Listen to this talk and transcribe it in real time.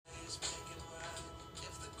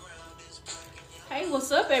what's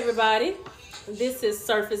up, everybody? This is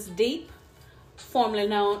Surface Deep, formerly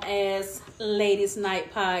known as Ladies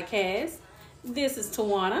Night Podcast. This is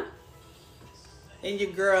Tawana. And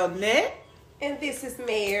your girl, Net. And this is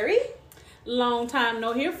Mary. Long time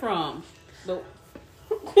no hear from. But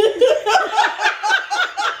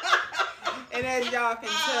And as y'all can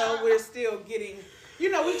tell, we're still getting,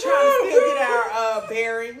 we're trying to still get our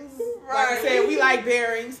bearings. Like I said, we like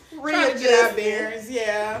bearings. Trying to get our bearings,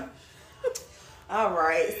 yeah. All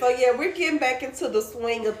right. So, yeah, we're getting back into the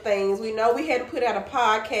swing of things. We know we hadn't put out a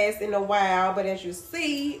podcast in a while, but as you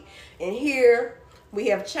see and hear, we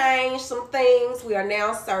have changed some things. We are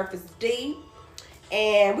now Surface Deep.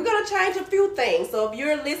 And we're going to change a few things. So, if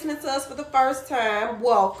you're listening to us for the first time,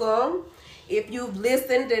 welcome. If you've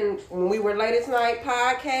listened and when we were Ladies Night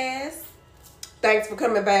Podcast, thanks for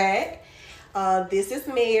coming back. This is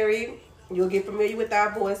Mary. You'll get familiar with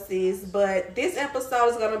our voices, but this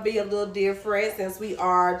episode is going to be a little different since we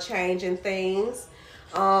are changing things.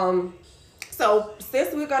 So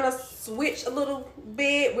since we're going to switch a little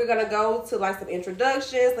bit, we're going to go to like some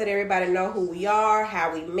introductions, let everybody know who we are,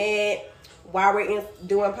 how we met, why we're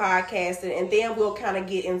doing podcasting, and then we'll kind of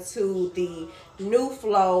get into the new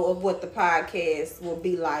flow of what the podcast will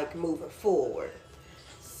be like moving forward.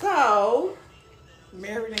 So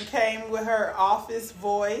Mary then came with her office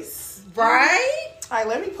voice. Right? All right,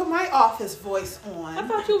 let me put my office voice on. I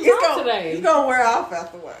thought you was off today. It's going to wear off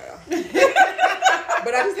after a while.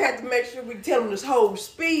 But I just had to make sure we tell them this whole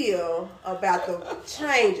spiel about the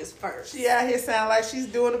changes first. She out here sound like she's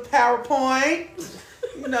doing a PowerPoint.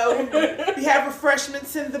 We have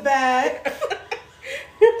refreshments in the back.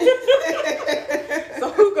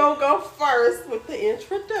 So who gonna go first with the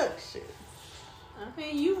introduction? I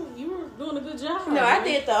mean, you were doing a good job. No, I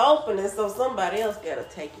did the opening, so somebody else gotta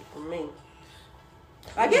take it from me.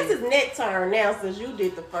 I guess it's Net's turn now since you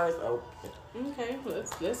did the first opening. Okay,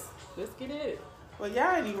 let's get it. Well,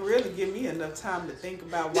 y'all didn't even really give me enough time to think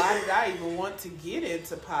about why did I even want to get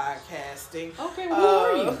into podcasting. Okay,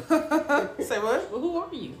 well, who are you? Say what? Well, who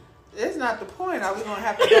are you? It's not the point. I was going to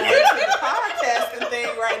have to go into the podcasting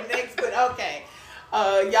thing right next, but okay.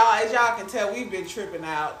 Y'all, as y'all can tell, we've been tripping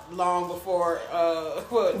out long before,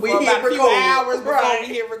 for about a few hours before we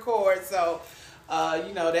hit record. So,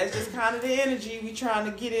 that's just kind of the energy we trying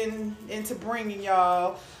to get into bringing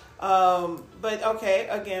y'all. But okay,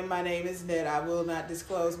 again, my name is Ned. I will not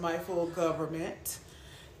disclose my full government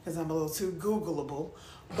because I'm a little too Googleable.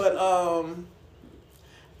 But,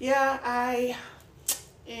 I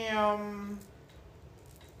am,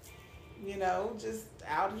 just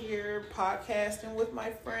out here podcasting with my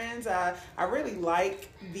friends. I really like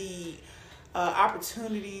the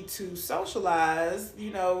opportunity to socialize.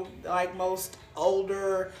 Like most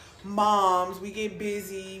older moms, we get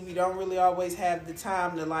busy. We don't really always have the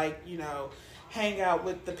time to hang out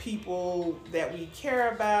with the people that we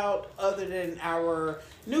care about other than our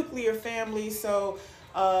nuclear family. So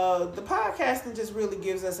the podcasting just really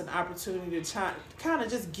gives us an opportunity to kind of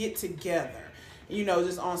just get together,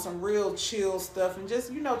 just on some real chill stuff and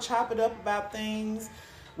just, chop it up about things,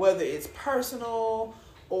 whether it's personal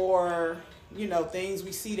or, things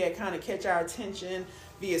we see that kind of catch our attention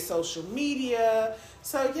via social media.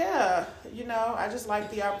 So, yeah, I just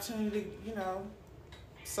like the opportunity to,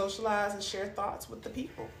 socialize and share thoughts with the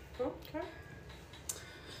people. Okay.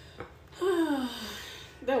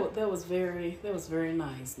 That was very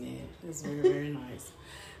nice, Ned. That was very, very nice.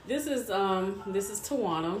 This is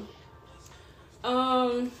Tawana.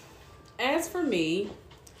 As for me,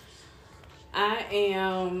 I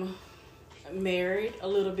am married a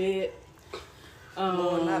little bit.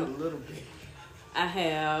 Well, not a little bit. I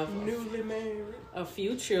have Newly married. a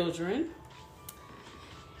few children,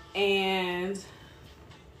 and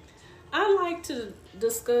I like to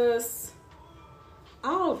discuss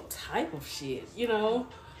all type of shit,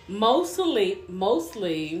 mostly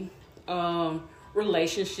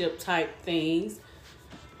relationship type things.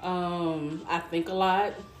 I think a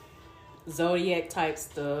lot, zodiac type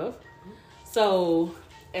stuff. So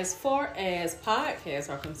as far as podcasts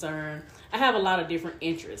are concerned, I have a lot of different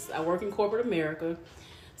interests. I work in corporate America.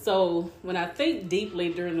 So when I think deeply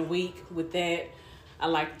during the week with that, I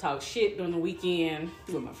like to talk shit during the weekend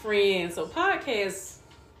with my friends. So podcasts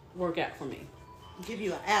work out for me. Give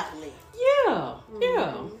you an outlet. Yeah,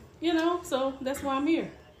 so that's why I'm here.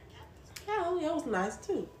 Oh, that was nice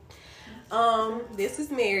too. This is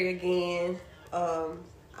Mary again.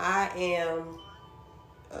 I am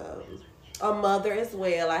a mother as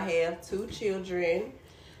well. I have 2 children.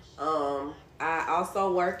 I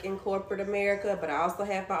also work in corporate America, but I also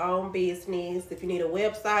have my own business. If you need a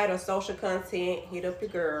website or social content, hit up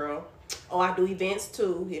your girl. Oh, I do events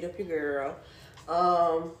too. Hit up your girl.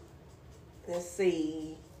 Let's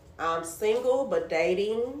see. I'm single but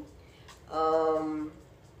dating. Let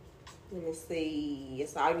me see.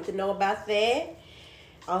 That's all you need to know about that.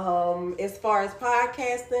 As far as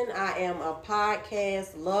podcasting, I am a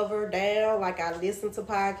podcast lover down. Like, I listen to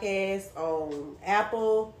podcasts on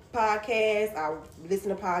Apple Podcasts. I listen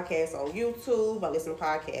to podcasts on YouTube. I listen to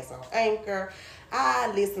podcasts on Anchor.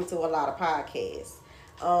 I listen to a lot of podcasts.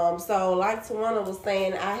 So like Tawana was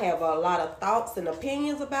saying, I have a lot of thoughts and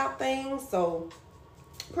opinions about things. So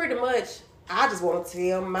pretty much, I just want to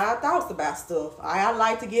tell my thoughts about stuff. I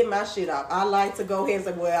like to get my shit off. I like to go ahead and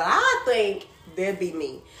say, well, I think that'd be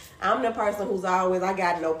me. I'm the person who's always, I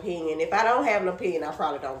got an opinion. If I don't have an opinion, I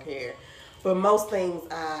probably don't care. But most things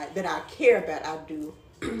that I care about, I do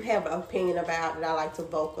have an opinion about, and I like to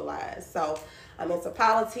vocalize. So I'm into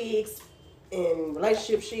politics and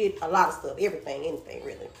relationship shit, a lot of stuff, everything, anything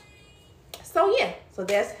really. So yeah, so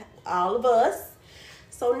that's all of us.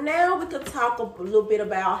 So now we can talk a little bit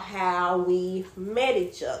about how we met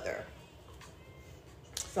each other.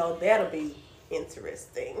 So that'll be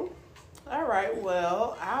interesting. All right,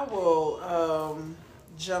 well, I will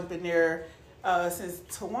jump in there since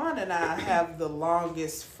Tawana and I have the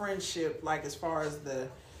longest friendship, like as far as the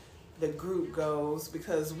group goes,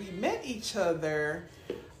 because we met each other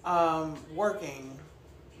working.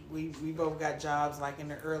 We both got jobs like in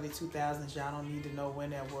the early 2000s. Y'all don't need to know when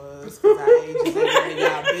that was because our ages ain't none of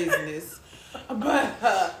y'all business.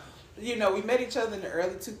 But we met each other in the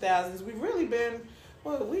early 2000s. We've really been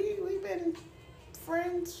we've been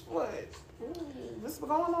friends. This is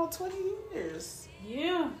going on 20 years.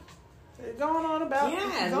 Yeah. It's going on about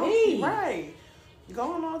right.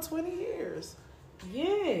 Going on 20 years.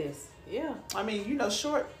 Yes. Yeah. I mean,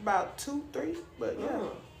 short about 2-3, but yeah.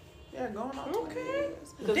 Yeah, going on 20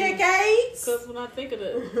 years. Decades? Because when I think of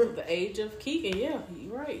the age of Keegan, yeah,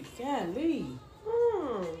 you're right. Golly.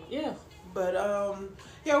 Yeah. But,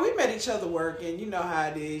 we met each other working. You know how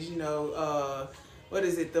it is. What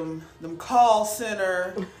is it? Them call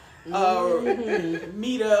center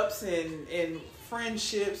meetups and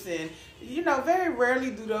friendships. And, very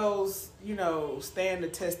rarely do those, stand the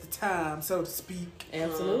test of time, so to speak.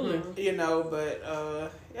 Absolutely. But,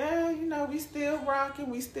 we still rocking.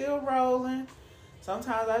 We still rolling.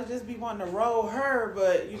 Sometimes I just be wanting to roll her,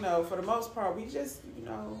 but, for the most part, we just,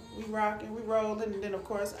 we rocking, we rolling. And then, of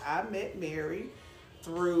course, I met Mary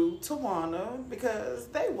through Tawana because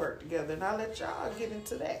they work together. And I'll let y'all get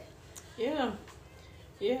into that. Yeah.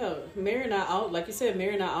 Yeah. Mary and I, like you said,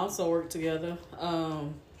 Mary and I also work together.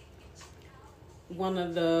 One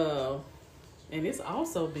of and it's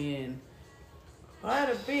also been quite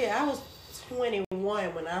a bit. I was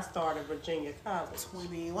 21 when I started Virginia College.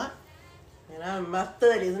 21. And I'm in my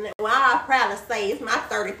 30s. And I'll probably say it's my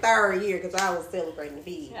 33rd year because I was celebrating the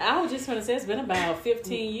big. I was just going to say it's been about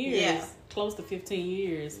 15 years. Yeah. Close to 15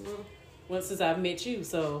 years since I've met you.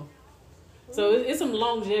 So it's some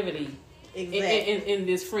longevity in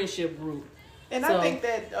this friendship group. And I think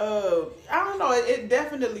that, I don't know, it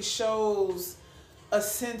definitely shows a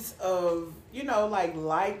sense of,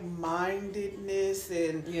 like-mindedness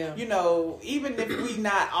and, even if we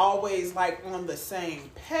not always, like, on the same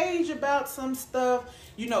page about some stuff,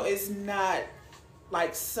 it's not,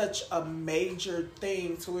 like, such a major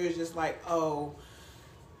thing to where it's just like, oh,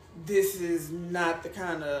 this is not the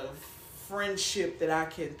kind of friendship that I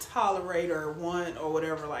can tolerate or want or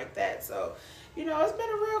whatever like that. So, it's been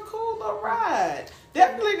a real cool little ride.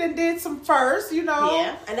 Definitely did some firsts,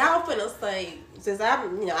 Yeah, and I was finna say, since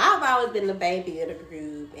I've always been the baby of the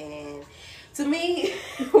group, and to me,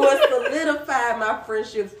 what solidified my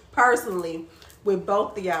friendship personally with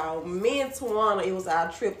both of y'all, me and Tawana, it was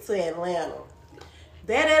our trip to Atlanta.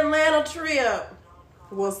 That Atlanta trip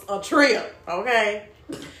was a trip, okay?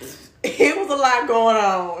 It was a lot going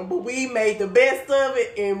on, but we made the best of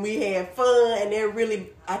it, and we had fun, and that really,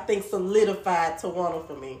 I think, solidified Tawana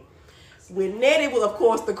for me. With Ned, it was, of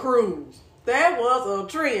course, the cruise. That was a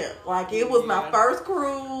trip. Like, it was my first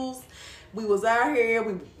cruise. We was out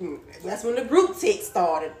here. That's when the group text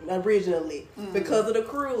started originally because of the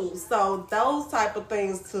cruise. So those type of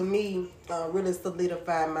things, to me, really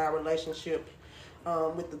solidified my relationship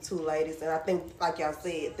with the two ladies. And I think, like y'all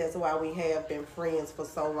said, that's why we have been friends for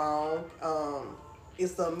so long.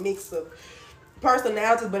 It's a mix of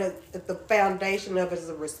personalities, but at the foundation of it is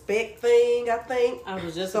a respect thing, I think. I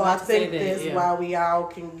was just so about I to say think that's why we all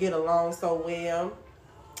can get along so well.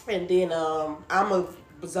 And then I'm a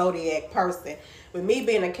zodiac person. With me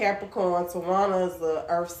being a Capricorn, Tawana's an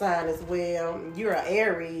earth sign as well. You're an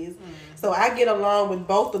Aries. So I get along with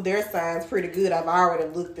both of their signs pretty good. I've already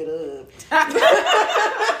looked it up.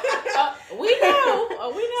 We know.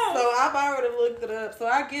 We know. So I've already looked up. So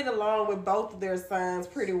I get along with both of their signs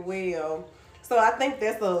pretty well. So I think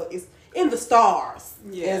it's in the stars,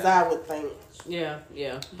 as I would think. Yeah.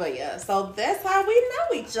 But yeah, so that's how we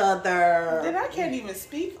know each other. Then I can't even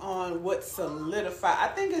speak on what solidified. I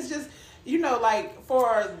think it's just, like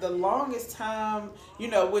for the longest time,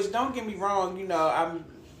 which don't get me wrong, I'm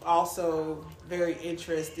also very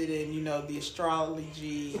interested in, the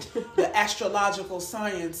astrology, the astrological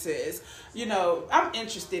sciences. I'm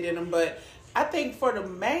interested in them, but I think for the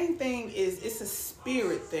main thing is it's a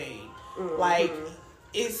spirit thing. Like,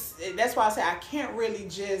 that's why I say I can't really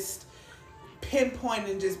just pinpoint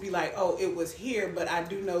and just be like, oh, it was here. But I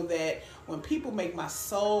do know that when people make my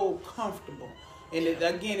soul comfortable, and it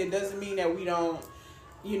doesn't mean that we don't,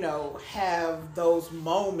 have those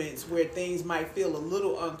moments where things might feel a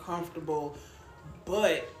little uncomfortable,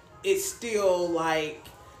 but it's still like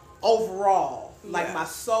overall, like my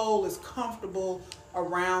soul is comfortable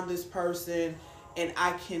around this person, and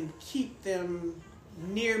I can keep them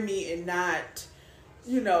near me and not,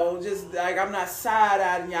 just like I'm not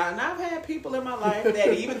side-eyeing y'all. And I've had people in my life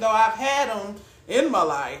that even though I've had them in my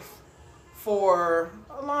life for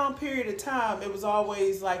a long period of time, it was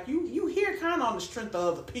always like you hear kind of on the strength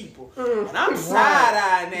of other people. And I'm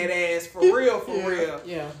side-eyeing that ass for real.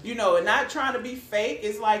 Yeah. And not trying to be fake.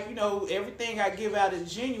 It's like, everything I give out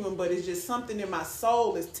is genuine, but it's just something in my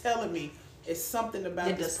soul is telling me it's something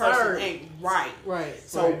about this person ain't right. Right.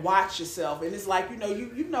 So watch yourself. And it's like, you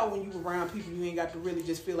know when you around people, you ain't got to really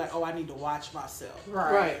just feel like, oh, I need to watch myself.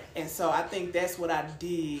 Right. And so I think that's what I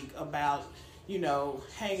dig about,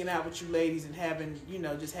 hanging out with you ladies and having,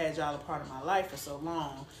 just had y'all a part of my life for so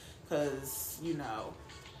long. Because,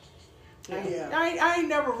 I ain't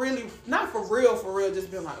never really, not for real, just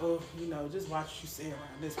been like, oh, just watch what you say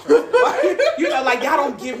around this person. Like y'all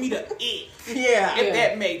don't give me the it. Yeah. If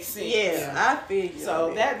that makes sense. Yeah, I feel you.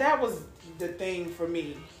 So that was the thing for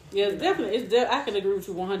me. Yeah, definitely. I can agree with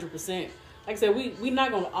you 100%. Like I said, we're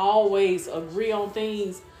not going to always agree on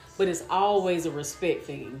things, but it's always a respect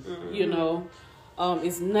thing,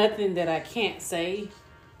 It's nothing that I can't say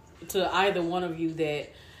to either one of you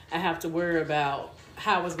that I have to worry about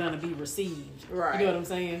how it's going to be received. Right. You know what I'm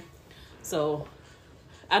saying? So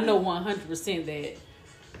I know 100% that,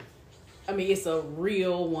 it's a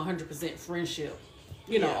real 100% friendship,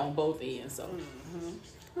 on both ends. So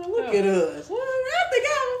Well, look at us. Well, I think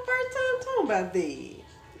I was first time talking about these.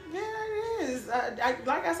 Yeah, it is.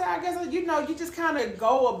 Like I said, I guess you just kind of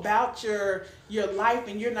go about your life,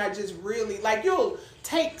 and you're not just really like you'll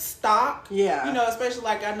take stock. Yeah. Especially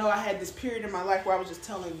like I know I had this period in my life where I was just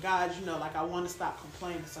telling God, like I want to stop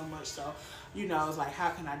complaining so much. So, it's like, how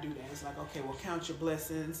can I do that? It's like, okay, well, count your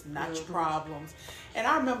blessings, not your problems. And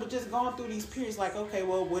I remember just going through these periods like, okay,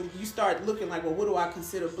 well, when you start looking like, well, what do I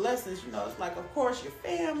consider blessings? It's like, of course, your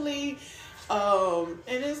family. And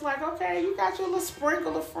it's like, okay, you got your little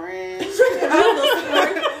sprinkle of friends. Because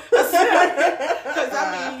it's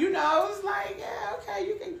like, yeah, okay,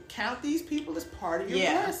 you can count these people as part of your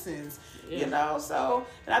blessings. So,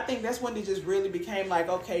 and I think that's when it just really became like,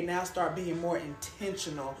 okay, now start being more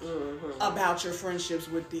intentional about your friendships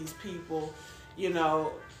with these people,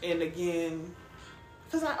 and again,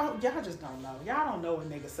 because y'all just don't know. Y'all don't know a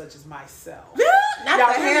nigga such as myself. Not y'all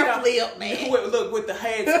the hair flip, man. Look, with the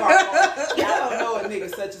head scarf on. Y'all don't know a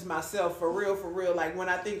nigga such as myself, for real. Like, when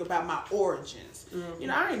I think about my origins,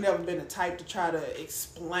 I ain't never been the type to try to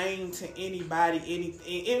explain to anybody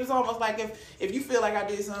anything. It was almost like if you feel like I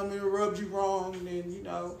did something that rubbed you wrong, then,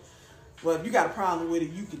 well, if you got a problem with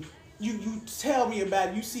it, you can... You tell me about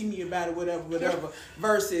it, you see me about it, whatever.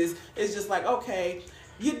 Versus, it's just like, okay,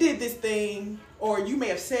 you did this thing, or you may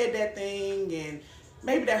have said that thing, and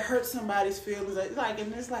maybe that hurt somebody's feelings. Like,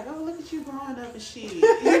 and it's like, oh, look at you growing up and shit. But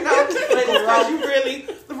it's because you really,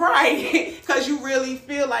 because you really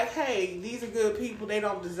feel like, hey, these are good people. They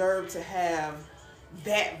don't deserve to have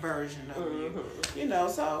that version of you.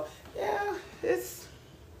 So, yeah, it's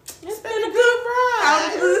been a good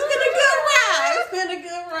ride. It's been a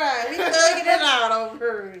good ride. We thugging it out over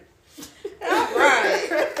here. All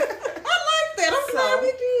right. I like that. I'm glad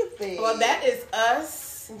we did that. Well, that is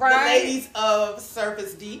us, the ladies of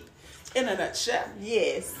Surface Deep, in a nutshell.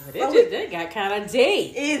 Yes. They got kind of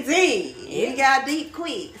deep. Indeed. Yeah. We got deep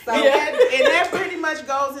quick. So and that pretty much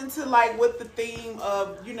goes into like with the theme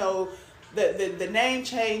of, the name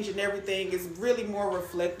change and everything is really more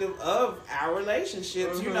reflective of our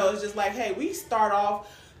relationships. It's just like, hey, we start off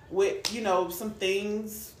with, some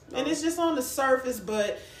things, and it's just on the surface,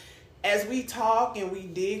 but as we talk and we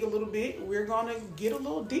dig a little bit, we're gonna get a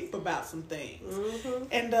little deep about some things.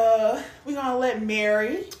 And we're gonna let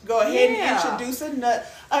Mary go ahead and introduce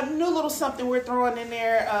a new little something we're throwing in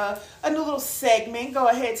there, a new little segment. Go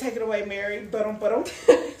ahead, take it away, Mary.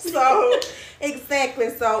 So, exactly.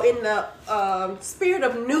 So, in the spirit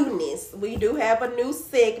of newness, we do have a new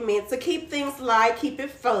segment to keep things light, keep it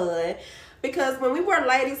fun. Because when we were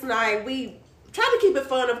ladies' night, we tried to keep it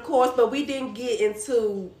fun, of course, but we didn't get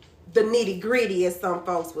into the nitty gritty, as some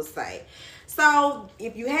folks would say. So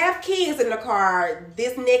if you have kids in the car,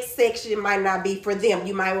 this next section might not be for them.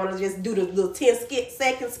 You might want to just do the little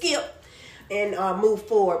 10-second skip and move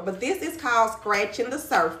forward. But this is called Scratching the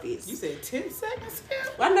Surface. You said 10-second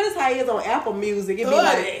skip? Well, I know that's how it is on Apple Music. It'd be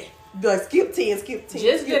like, skip 10, skip 10.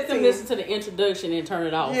 Just let them listen to the introduction and turn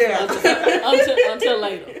it off. Yeah. until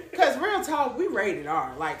later. Because real talk, we rated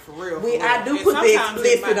R, like for real. I do put the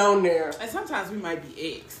explicit on there. And sometimes we might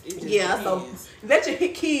be X. So let your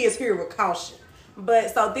kids hear with caution.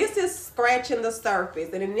 But so this is Scratching the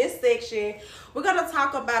Surface. And in this section, we're going to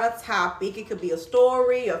talk about a topic. It could be a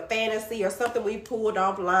story, a fantasy, or something we pulled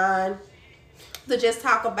offline. To just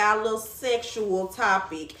talk about a little sexual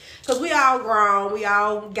topic. Because we all grown. We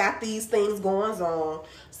all got these things going on.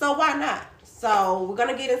 So why not? So we're going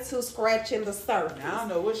to get into Scratching the Surface. I don't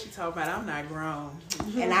know what she talking about. I'm not grown.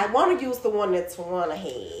 And I want to use the one that's one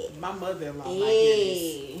ahead. My mother-in-law might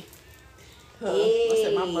hear this. I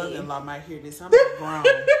said my mother-in-law might hear this. I'm not grown.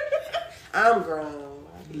 I'm grown.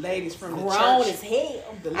 The ladies from the church. Grown as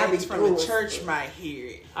hell. The ladies from the church might hear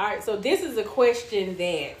it. All right, so this is a question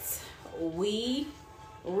that we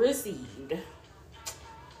received.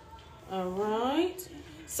 All right.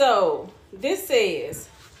 So this says,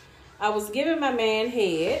 I was giving my man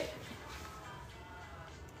head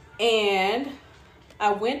and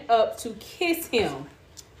I went up to kiss him.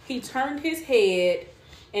 He turned his head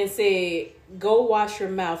and said, go wash your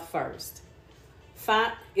mouth first.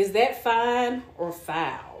 Fine. Is that fine or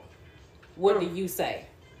foul? What do you say?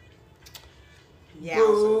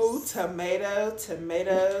 Boo, tomato.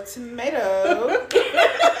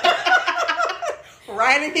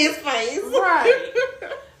 Right in his face. Right.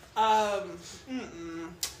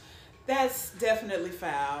 That's definitely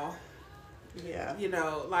foul. Yeah. You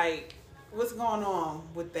know, like, what's going on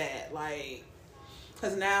with that? Like,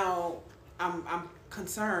 because now I'm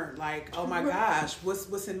concerned. Like, oh my gosh,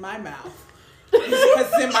 what's in my mouth? Because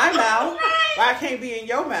it's in my mouth. Why can't it be in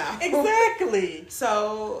your mouth? Exactly.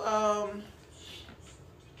 So,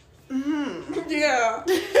 yeah.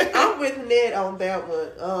 I'm with Ned on that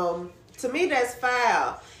one. To me, that's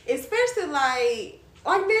foul. Especially like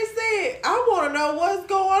Ned said, I want to know what's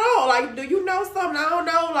going on. Like, do you know something I don't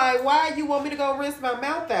know? Like, why you want me to go rinse my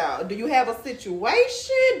mouth out? Do you have a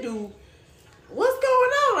situation? What's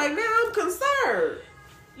going on? Like, now I'm concerned.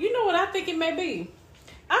 You know what I think it may be?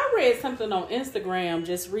 I read something on Instagram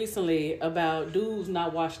just recently about dudes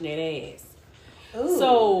not washing their ass. Ooh.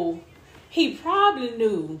 So he probably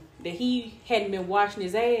knew that he hadn't been washing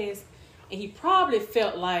his ass, and he probably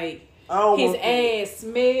felt like his ass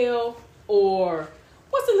smell, or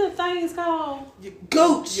what's the little things called?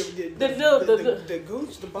 Gooch. The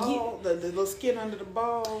gooch, the ball, the little skin under the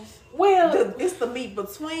balls. Well, it's the meat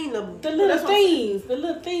between them. The little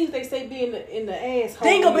things they say be in the asshole.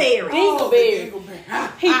 Dingleberry. Dingleberry.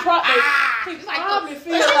 He probably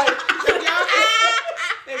feel like.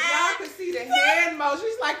 If y'all could see the hand motion,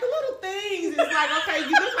 it's like the little things. It's like, okay,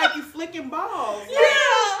 you look like you flicking balls. Yeah.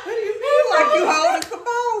 Like, what do you mean? Like you holding some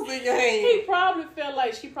balls in your hand. He probably felt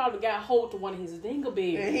like she probably got hold to one of his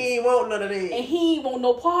dingleberries. And he ain't want none of that. And he ain't want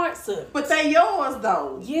no parts of it. But they yours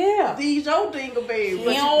though. Yeah. These your dingleberries. He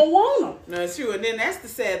don't want them. No, it's true. And then that's the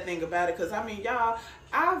sad thing about it. Because, I mean, y'all,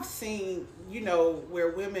 I've seen, where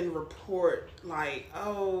women report like,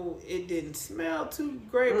 oh, it didn't smell too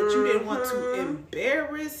great, but you didn't want to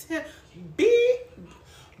embarrass him.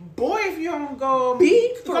 Boy, if you don't go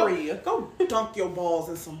dunk your balls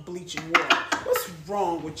in some bleaching water. What's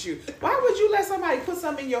wrong with you? Why would you let somebody put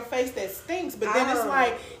something in your face that stinks? But then it's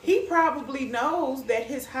like, he probably knows that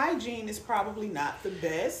his hygiene is probably not the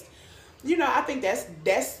best. I think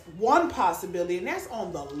that's one possibility, and that's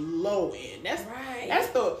on the low end. That's right.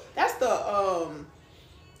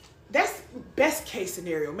 That's best case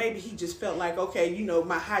scenario. Maybe he just felt like, okay,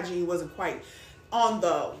 my hygiene wasn't quite on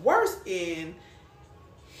the worst end.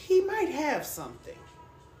 He might have something,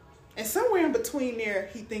 and somewhere in between there,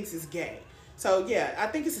 he thinks it's gay. So yeah, I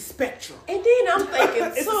think it's a spectrum. And then I'm thinking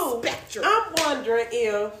it's too. A spectrum. I'm wondering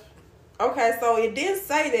if so it didn't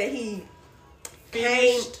say that he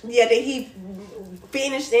finished. That he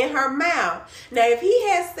finished in her mouth. Now, if it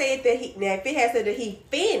had said that he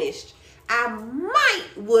finished, I might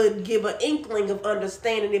would give an inkling of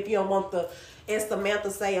understanding if you don't want the, as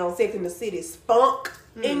Samantha say on Sex and the City, spunk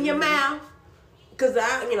in your mouth. Because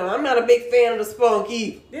I'm not a big fan of the spunk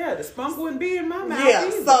either. Yeah, the spunk wouldn't be in my mouth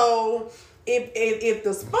either. So if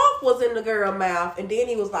the spunk was in the girl's mouth and then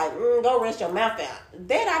he was like, go rinse your mouth out,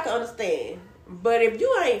 that I can understand. But if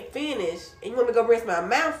you ain't finished and you want me to go rinse my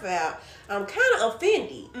mouth out, I'm kind of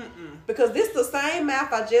offended. Because this the same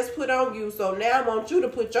mouth I just put on you, so now I want you to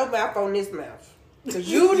put your mouth on this mouth. Because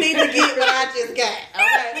you need to get what I just got.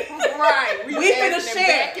 Okay? Right. We finna share.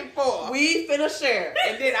 Back and forth. We finna share.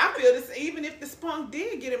 And then I feel this, even if the spunk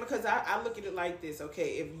did get him, because I look at it like this,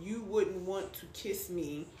 okay, if you wouldn't want to kiss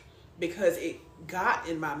me because it got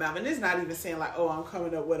in my mouth, and it's not even saying like, oh, I'm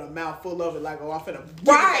coming up with a mouthful of it, like, oh, I'm finna.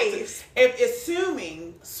 Right. If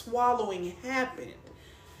assuming swallowing happened,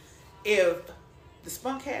 if the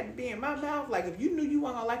spunk had to be in my mouth, like if you knew you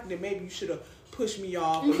weren't gonna like it, then maybe you should have pushed me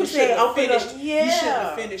off. You should have finished. Yeah. You shouldn't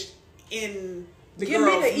have finished in the Give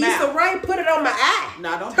girl's me the mouth. Issa Rae, put it on my eye.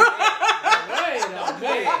 Nah, don't do that. Don't do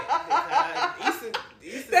that.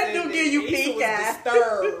 Issa That do give you pink Issa eye.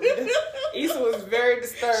 was disturbed. Issa was very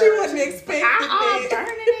disturbed. She wasn't expecting that.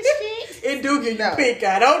 burning and shit. It do give you pink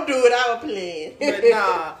eye. Don't do it. I was playing. But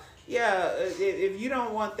nah. Yeah, if you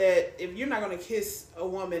don't want that, if you're not going to kiss a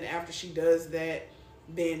woman after she does that,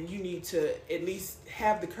 then you need to at least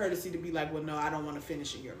have the courtesy to be like, well, no, I don't want to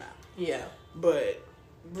finish in your mouth. Yeah. But,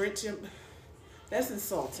 Richard, that's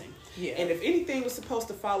insulting. Yeah. And if anything was supposed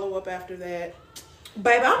to follow up after that,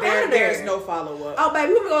 baby, I'm out of there. There's no follow up. Oh,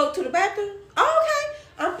 baby, we go to the bathroom? Oh, okay.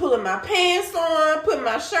 I'm pulling my pants on, putting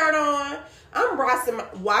my shirt on. I'm washing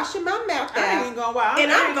my mouth out. I ain't even going to wash.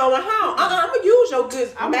 And I'm going home. I'm going to use your good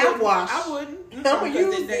mouthwash. I wouldn't. I'm going to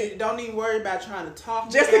use it. Don't even worry about trying to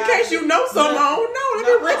talk just in case you know something. I don't know.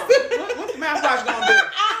 Let me rinse. What's the mouthwash going to do?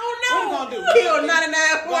 I don't know. What you going to do? Kill 99.9%.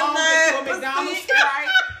 Go on, get you a McDonald's Sprite.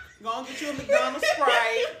 Go on, get you a McDonald's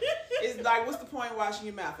Sprite. It's like, what's the point of washing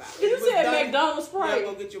your mouth out? You said McDonald's Sprite. Yeah,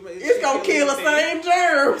 go get your, it's going to kill the same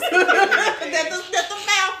germs that the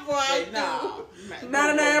mouthwash. No.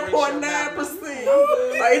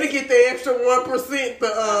 99.9%. I need to get the extra 1% the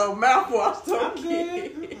mouthwash. I'm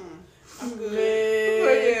good. I'm good.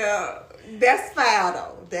 But yeah, that's foul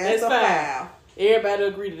though. That's a foul. Everybody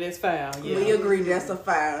agree that that's foul. Yeah. We agree that's a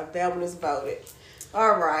foul. That one is voted.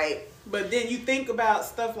 All right. But then you think about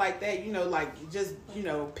stuff like that, like just,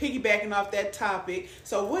 piggybacking off that topic.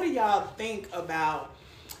 So what do y'all think about,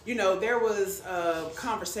 there was a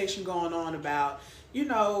conversation going on about,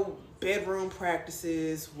 bedroom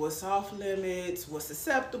practices, what's off limits, what's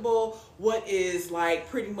acceptable, what is like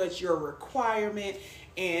pretty much your requirement,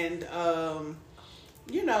 and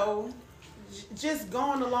just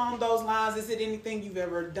going along those lines. Is it anything you've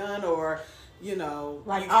ever done, or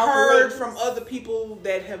like you've heard from other people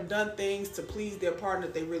that have done things to please their partner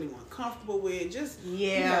that they really weren't comfortable with? Just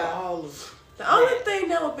all of the only thing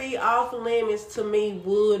that would be off limits to me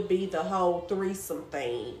would be the whole threesome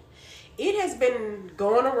thing. It has been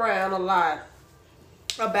going around a lot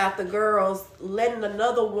about the girls letting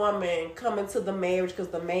another woman come into the marriage because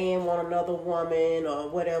the man want another woman or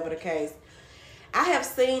whatever the case. I have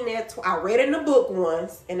seen that. I read it in a book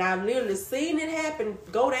once, and I've literally seen it happen,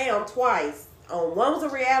 go down twice. One was a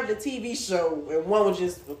reality TV show, and one was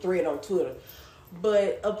just a thread on Twitter.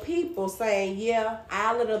 But of people saying, yeah,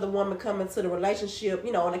 I'll let another woman come into the relationship,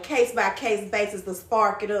 on a case-by-case basis to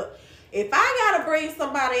spark it up. If I gotta bring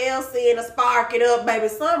somebody else in to spark it up, baby,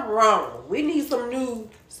 something wrong. We need some new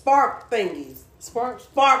spark thingies. Spark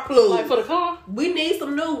plugs. Like for the car? We need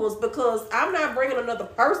some new ones because I'm not bringing another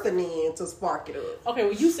person in to spark it up. Okay,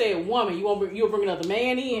 well, you said woman. You'll bring another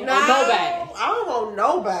man in? No, or nobody? I don't want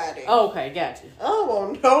nobody. Oh, okay, gotcha. I don't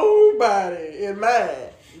want nobody in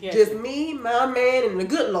mine. Gotcha. Just me, my man, and the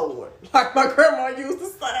good Lord. Like my grandma used to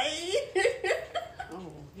say.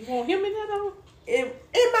 Oh, you want him in there though? In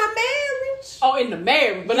my marriage. Oh, in the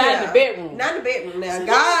marriage, but not in the bedroom. Not in the bedroom. Now,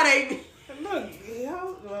 God ain't. Look,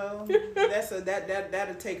 well,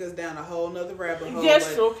 that'll take us down a whole nother rabbit hole.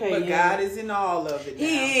 Yes, but God is in all of it now.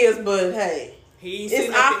 He is, but hey. He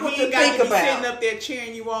ain't got to be sitting up there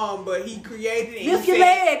cheering you on, but he created it. Lift your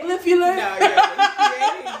leg. No, yeah, he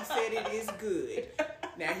created it. He said it is good.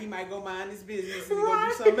 Now he might go mind his business and go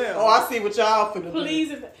do something else. Oh, I see what y'all finna do.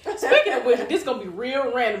 Please. Speaking of which, this is gonna be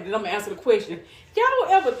real random. Then I'm gonna answer the question. Y'all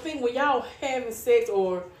ever think when y'all having sex,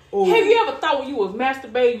 or have you ever thought when you was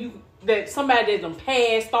masturbating, that somebody that done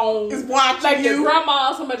passed on is watching like you, your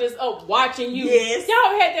grandma, or somebody just up watching you? Yes.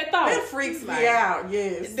 Y'all had that thought? That freaks me out.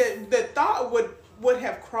 Yes. The thought would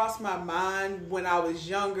have crossed my mind when I was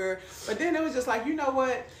younger, but then it was just like, you know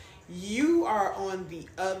what? You are on the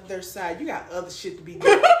other side. You got other shit to be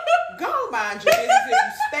doing. Go mind your business. If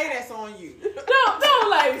you stay, that's on you. Don't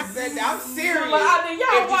like. I'm serious. I mean,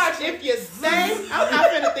 y'all watch. If you stay, I'm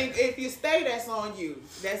not gonna think. If you stay, that's on you.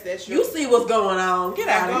 That's your. You see what's going on. Get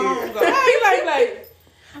out of here. Like.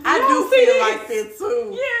 I do feel like that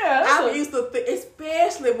too. Yeah. I used to think,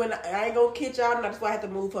 especially when I ain't gonna kid y'all, that's why I had to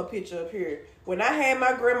move her picture up here. When I had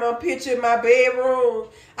my grandma picture in my bedroom,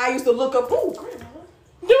 I used to look up, ooh, grandma.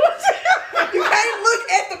 You can't look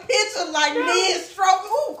at the picture like mid-stroke.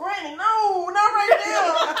 Ooh, granny, no, not right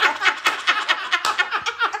now.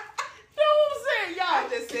 No, I'm saying, y'all. I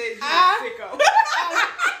just said you sicko.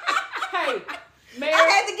 Hey, Mary. I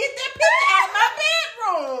had to get that picture out of my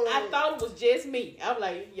bedroom. I thought it was just me. I'm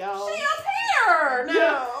like, y'all. She up here. No.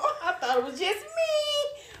 Yeah, I thought it was just me.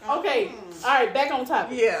 Okay. All right, back on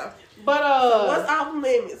topic. Yeah. But so what's off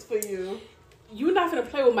limits for you? You're not finna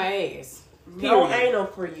play with my ass. Period. No anal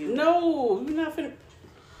for you. No, you're not finna.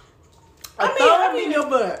 A thumb in your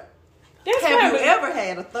butt. Have you ever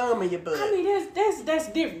had a thumb in your butt? I mean, that's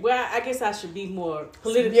different. Well, I guess I should be more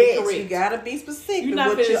politically correct. You gotta be specific. You're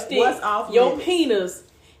not finna stick what's off your limits? Penis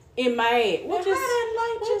in my ass. What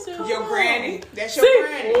just your granny? That's your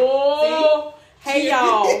granny. Oh, hey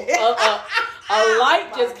y'all! A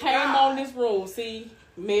light just came on this room. See,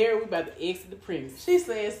 Mary, we about to exit the premise. She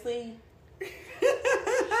said, "See,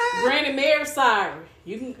 Granny Mary, sorry.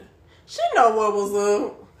 You can." She know what was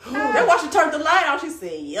up. That's why she turned the light on. She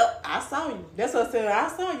said, "Yep, I saw you." That's what I said. I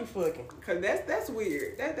saw you fucking. Cause that's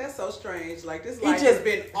weird. That's so strange. Like this light has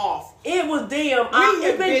been off. It was dim.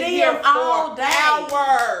 It's been dim all day.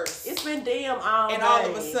 Hours. It's been dim all day. And all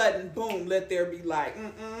of a sudden, boom! Let there be light.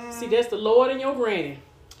 See, that's the Lord and your granny.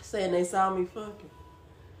 Saying they saw me fucking.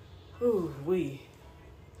 Ooh, we.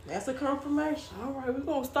 That's a confirmation. All right, we're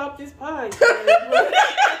gonna stop this podcast.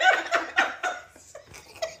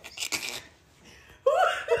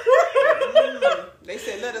 They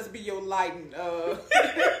said, "Let us be your light." And,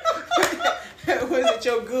 was it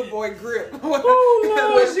your good boy grip? Oh,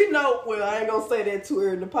 Lord. Well, she know. Well, I ain't gonna say that to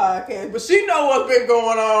her in the podcast, but she know what's been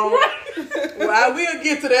going on. Right. Well, I will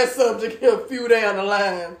get to that subject a few down the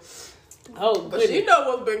line. Oh, but she know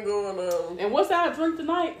what's been going on. And what's our drink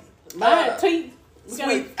tonight? Mine tea.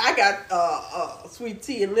 Sweet. I got sweet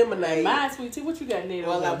tea and lemonade. Mine sweet tea. What you got, Nate?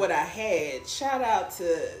 Well, what I had. Shout out to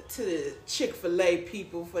the Chick-fil-A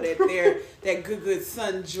people for that that good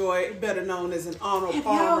Sun Joy, better known as an Arnold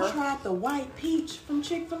Palmer. Have y'all tried the white peach from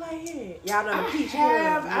Chick-fil-A? Y'all know the peach?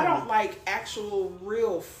 I don't like actual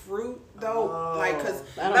real fruit though, like because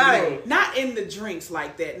not in the drinks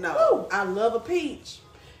like that. No, ooh, I love a peach.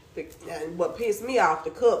 And what pissed me off, the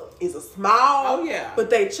cup is a small. Oh yeah. But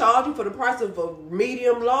they charge you for the price of a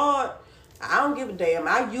medium large. I don't give a damn.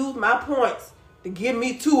 I use my points to give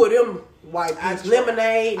me 2 of them white peach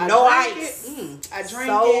lemonade, no ice. I drank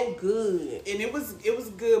so it. Good. And it was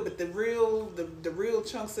good, but the real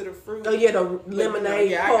chunks of the fruit. Oh yeah, the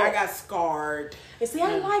lemonade. Yeah, I got scarred. And see,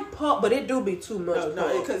 I like pulp, but it do be too much.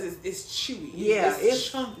 No, because it's chewy. Yeah,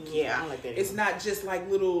 it's chunky. Yeah, I like that. It's not just like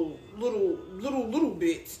little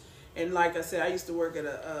bits. And like I said, I used to work at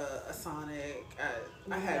a Sonic.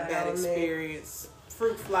 I had bad experience.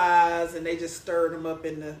 Fruit flies, and they just stirred them up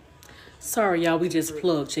in the. Sorry, y'all. We just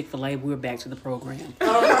plugged Chick-fil-A. We're back to the program.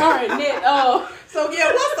 All right, Ned. So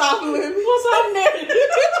yeah, what's up, Libby? What's up, Ned?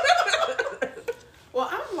 Well,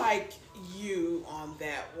 I'm like you on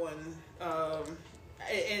that one,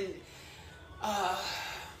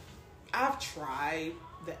 I've tried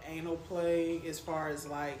the anal play as far as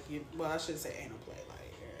like I shouldn't say anal play.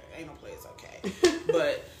 Like anal play is okay,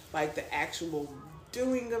 but like the actual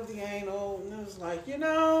doing of the anal, and it was like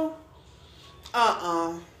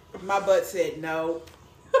my butt said no.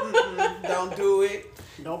 Don't do it.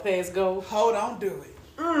 Don't pass go. Hold on, do it.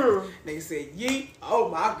 They said yeet. Oh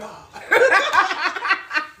my God.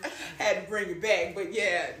 Had to bring it back, but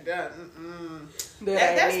yeah,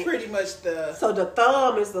 that's pretty much the. So the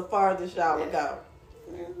thumb is the farthest y'all would go.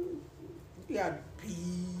 You got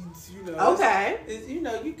beads, Okay. You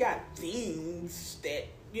got things that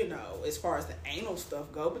as far as the anal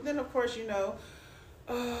stuff go, but then of course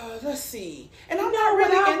let's see, and I'm not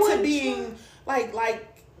really into being like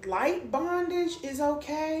light bondage is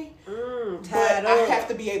okay, but I have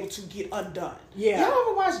to be able to get undone. Yeah. Y'all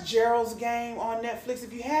ever watch Gerald's Game on Netflix?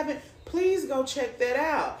 If you haven't, please go check that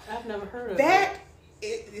out. I've never heard of that.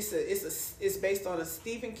 It's based on a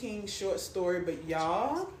Stephen King short story, but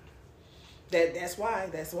y'all, that's why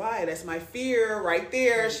that's my fear right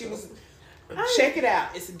there. She was. Check it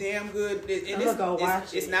out. It's a damn good.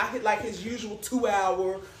 It's not like his usual 2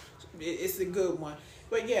 hour. It's a good one.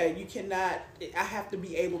 But yeah, you cannot. I have to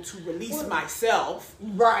be able to release myself.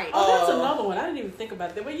 Right. Oh, that's another one. I didn't even think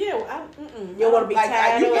about that. But yeah, you don't want to be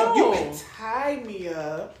tied up. You can tie me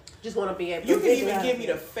up. Just want to be able. You can even give me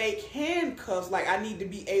the fake handcuffs. Like I need to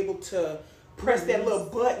be able to press that little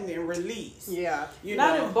button and release. Yeah.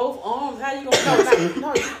 Not in both arms. How you gonna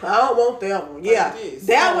no, I don't want that one. Yeah.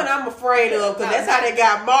 That one I'm afraid of because that's how they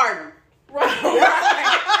got Martin. Right. But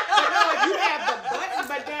no, if you have the button,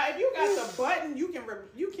 but now if you got the button, you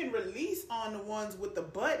can release on the ones with the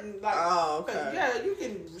button. Like, okay. Yeah, you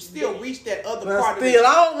can still reach that other but part still, of it.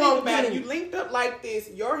 I don't want about it. You linked up like this,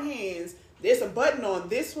 your hands. There's a button on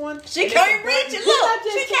this one. She can't reach it. Look,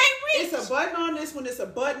 she can't reach. It's a button on this one. It's a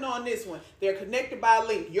button on this one. They're connected by a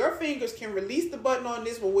link. Your fingers can release the button on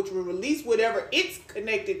this one, which will release whatever it's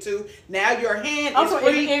connected to. Now your hand is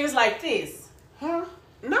free. It was like this. Huh?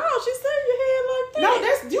 No, she said your hand like that. No,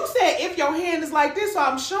 that's you said if your hand is like this, so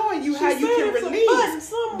I'm showing you how you can release.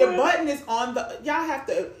 The button is on the. Y'all have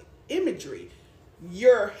the imagery.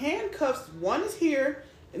 Your handcuffs. One is here,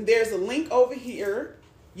 and there's a link over here.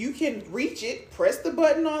 You can reach it, press the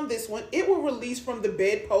button on this one. It will release from the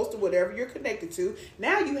bedpost or whatever you're connected to.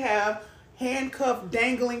 Now you have handcuff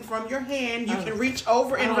dangling from your hand. You can reach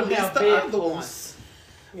over and release the other one.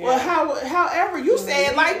 Yeah. Well, however, you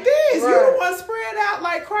said like this. Right. You the one spread out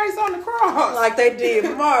like Christ on the cross. Like they did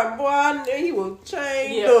Martin. Boy, I knew he was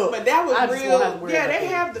chained up. But that was real. Yeah, they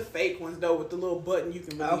have the fake ones, though, with the little button you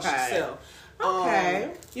can release yourself.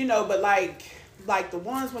 Okay. But like the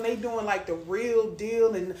ones when they doing like the real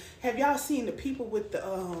deal, and have y'all seen the people with the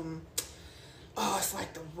it's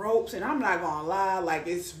like the ropes, and I'm not gonna lie, like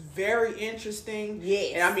it's very interesting.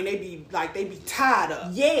 Yes. And I mean they be tied up.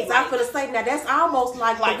 Yes, like, I'm gonna say now that's almost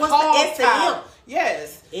like what's the S&M?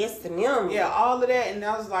 Yes. S&M. Yeah, all of that, and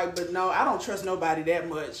I was like, but no, I don't trust nobody that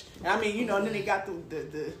much. And I mean, and then they got the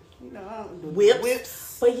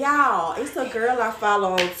whips. But y'all, it's a girl I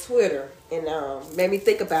follow on Twitter, and made me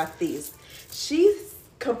think about this. She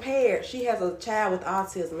has a child with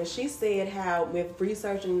autism, and she said how with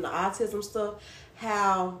researching the autism stuff,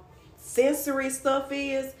 how sensory stuff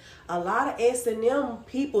is. A lot of S&M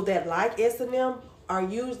people that like S&M are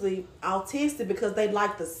usually autistic because they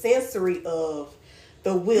like the sensory of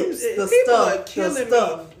the whips, the people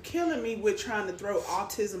stuff. are killing me with trying to throw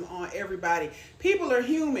autism on everybody. People are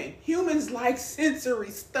human. Humans like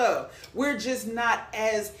sensory stuff. We're just not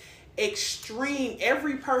as extreme.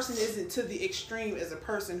 Every person isn't to the extreme as a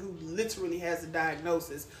person who literally has a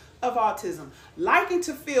diagnosis of autism. Liking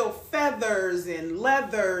to feel feathers and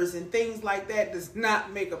leathers and things like that does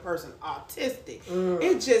not make a person autistic.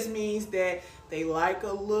 It just means that they like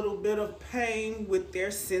a little bit of pain with their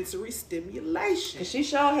sensory stimulation. She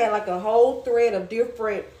sure had like a whole thread of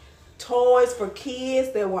different toys for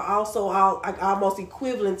kids that were also almost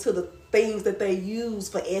equivalent to the things that they use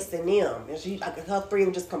for S&M, and she like her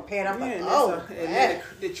friend just compared. I'm like,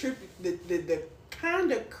 the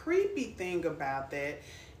kind of creepy thing about that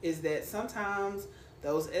is that sometimes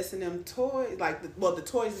those S&M toys, the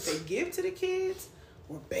toys that they give to the kids,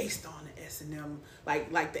 were based on the S&M,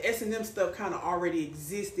 like the S&M stuff kind of already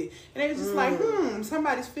existed, and it was just like,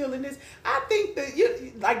 somebody's feeling this. I think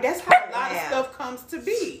that that's how a lot of stuff comes to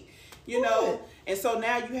be, and so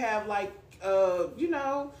now you have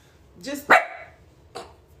just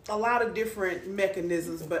a lot of different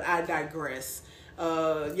mechanisms, but I digress.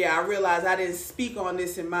 I realize I didn't speak on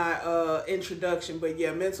this in my introduction, but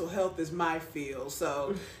mental health is my field.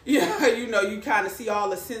 So, you kind of see all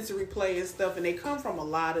the sensory play and stuff, and they come from a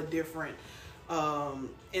lot of different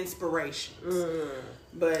inspirations.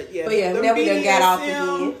 But never done got off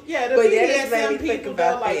again. Yeah, the BDSM people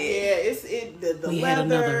go like, it's the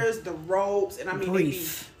leathers, the ropes, and I mean they be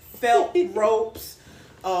felt ropes.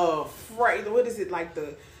 What is it like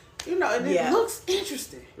and it looks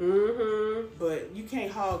interesting. But you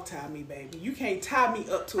can't hog tie me, baby. You can't tie me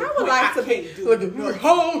up to a point I can't do.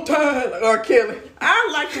 Hog tied or Kelly. I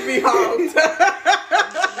like to be hog tied.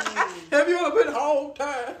 Have you ever been hog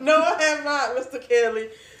tied? No, I have not, Mr. Kelly.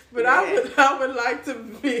 But I would like to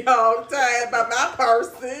be hog tied by my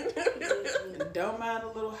person. Don't mind a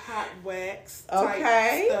little hot wax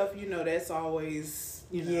type stuff. That's always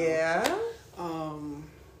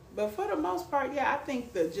But for the most part, I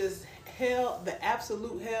think the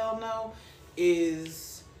absolute hell no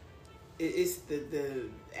is the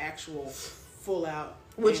actual full out.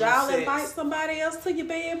 Would y'all invite somebody else to your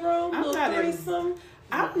bedroom?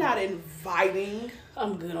 I'm not inviting.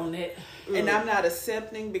 I'm good on that. And I'm not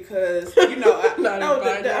accepting because the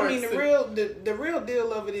real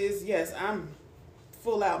deal of it is, yes, I'm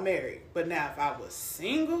full out married. But now if I was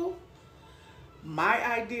single, my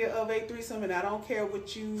idea of a threesome, and I don't care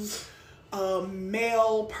what you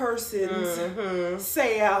male persons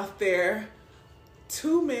say out there,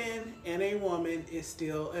 2 men and a woman is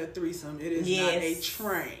still a threesome. It is not a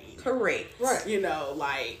train. Correct. Right. You know,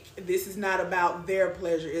 like, this is not about their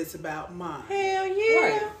pleasure. It's about mine. Hell yeah.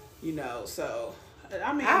 Right. You know, so,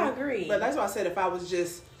 I mean. I agree. But that's why I said if I was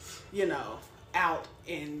just, you know, out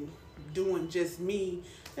and doing just me,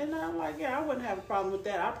 then I'm like, yeah, I wouldn't have a problem with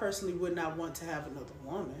that. I personally would not want to have another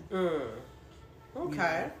woman.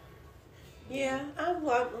 Okay. Yeah,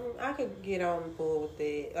 I could get on board with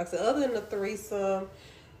that. Like I said, other than the threesome,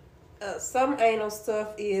 some anal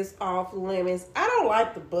stuff is off limits. I don't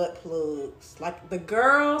like the butt plugs. Like, the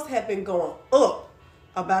girls have been going up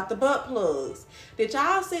about the butt plugs. Did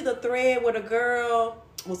y'all see the thread where the girl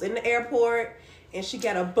was in the airport and she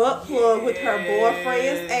got a butt plug with her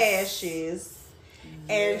boyfriend's ashes?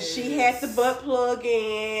 And she had the butt plug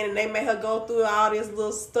in, and they made her go through all this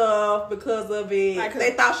little stuff because of it. Like,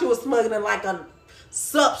 they thought she was smuggling like a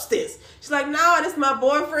substance. She's like, no, this is my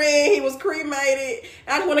boyfriend. He was cremated.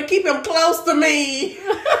 I just want to keep him close to me.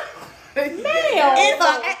 Damn. In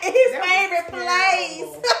his favorite place.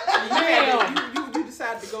 You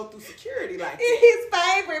decided to go through security like that. In his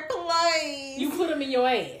favorite place. You put him in your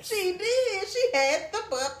ass. She did. She had the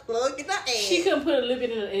butt plug in her ass. She couldn't put a little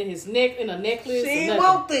bit in his neck, in a necklace. She didn't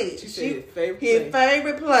want this. She said his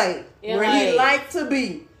favorite place. Where he liked to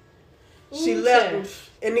be. She left him.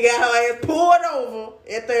 And they got her ass pulled over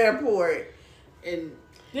at the airport. And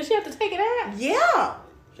did she have to take it out? Yeah.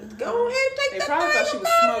 Just go ahead and take they that probably thought she was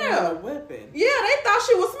smuggling a weapon. Yeah, they thought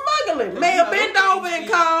she was smuggling. May have bent over and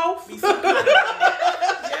cough.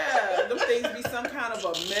 Yeah, them things be some kind of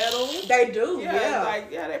a metal. They do,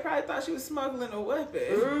 They probably thought she was smuggling a weapon.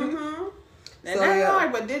 Mm-hmm. And that's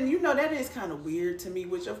hard, but then, you know, that is kind of weird to me,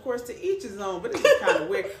 which, of course, to each his own, but it's kind of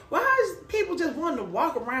weird. Why is people just wanting to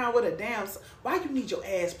walk around with a damn... Why you need your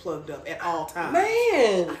ass plugged up at all times?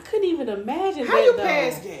 Man. I couldn't even imagine How that, you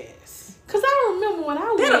pass gas? Because I remember when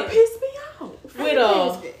I That'll went... piss me off.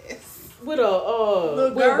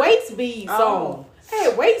 With waist beads on. I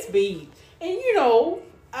had waist beads. And, you know,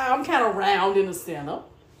 I'm kind of round in the center.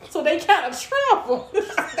 So they kind of trap them.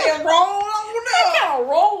 They roll on them. They kind of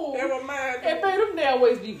roll. Never mind. And made them damn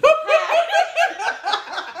waist beads.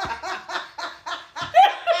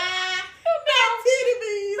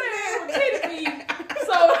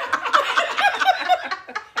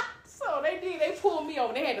 They pulled me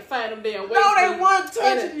over. They had to find them damn waist. No, they weren't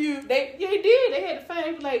touching you. They did. They had to find.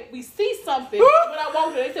 They were like, we see something. When I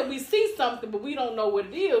walked in, they said we see something, but we don't know what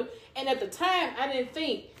it is. And at the time, I didn't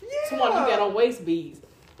think someone who got on waist beads.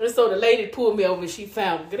 And so the lady pulled me over and she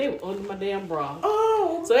found them. They were under my damn bra.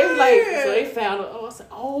 Oh, so they was like, so they found it. Oh, I said,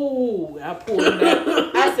 oh, I pulled them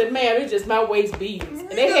down. I said, ma'am, it's just my waist beads. And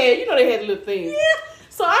they had, you know, they had little things. Yeah.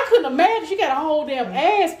 So I couldn't imagine. She got a whole damn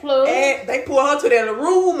ass plug. And they pulled her to that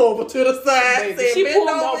room over to the side. Baby, she pulled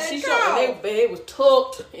them over. She showed they was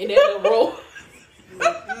tucked in that little room.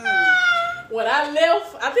 When I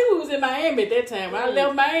left, I think we was in Miami at that time. When I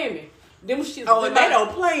left Miami, them shit. Oh, and they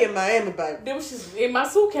don't play in Miami, baby. Them shit in my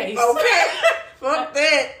suitcase. Okay. Fuck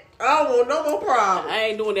that. I don't want no more problems. I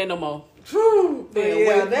ain't doing that no more. True. They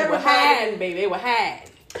were hiding, baby. They were hiding.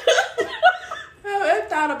 I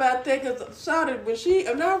thought about that because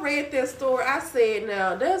when I read that story, I said,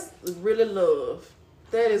 now, that's really love.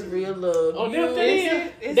 That is real love. Oh,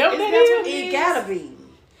 it gotta be.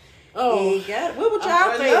 Oh, what would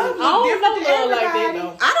y'all think? I don't know love like that,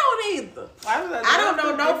 though. I don't either. I don't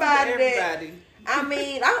know nobody that... I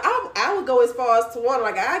mean, I would go as far as to want,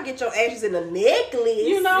 like, I get your ashes in a necklace.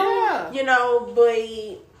 You know? Yeah. You know,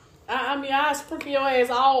 but... I mean, I sprinkle your ass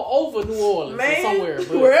all over New Orleans or somewhere.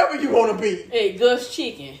 But, wherever you want to be. Hey, Gus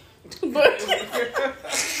Chicken. But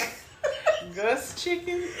Gus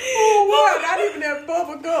Chicken? Oh, what? Not even that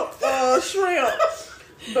bubblegum shrimp.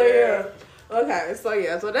 But yeah. Okay,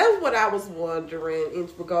 so that's what I was wondering in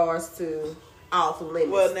regards to off limits.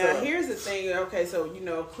 Well, now here's the thing. Okay, so, you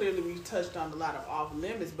know, clearly we touched on a lot of off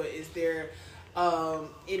limits, but is there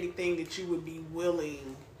anything that you would be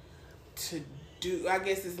willing to do? I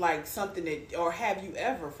guess it's like something that, or have you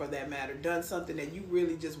ever, for that matter, done something that you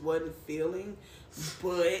really just wasn't feeling,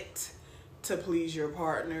 but to please your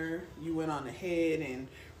partner, you went on ahead and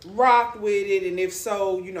rocked with it? And if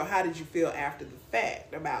so, you know, how did you feel after the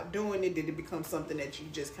fact about doing it? Did it become something that you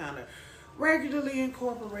just kind of regularly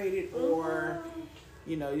incorporated, or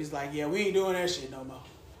you know, just like, yeah, we ain't doing that shit no more?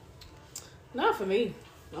 not for me.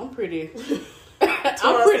 I'm pretty.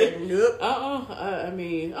 Nope. I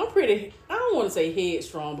mean, I'm pretty. I don't want to say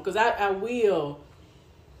headstrong because I will.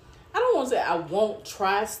 I don't want to say I won't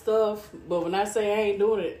try stuff, but when I say I ain't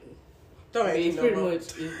doing it, Don't I mean, it's no pretty more.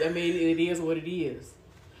 much. I mean, it is what it is.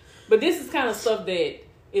 But this is kind of stuff that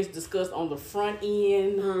is discussed on the front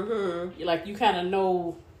end. Mm-hmm. Like, you kind of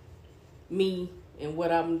know me and what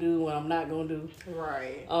I'm gonna do, what I'm not gonna do.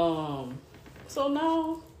 Right. So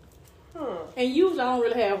no. Huh. And usually I don't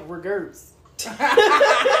really have regrets.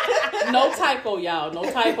 No typo, y'all. No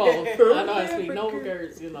typo. I know how to speak. No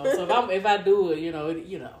regrets, you know. So if I do it, you know, I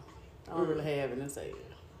don't really have it and say,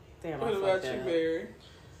 damn, What I about fucked you, that. Barry?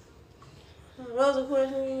 What was the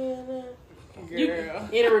question again? Girl.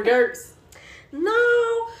 Any regrets?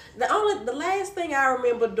 No, the last thing I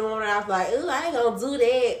remember doing, I was like, "Ooh, I ain't gonna do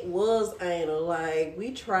that." Was anal. Like,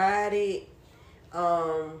 we tried it,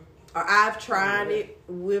 or I've tried it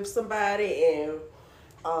with somebody, and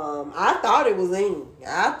I thought it was in.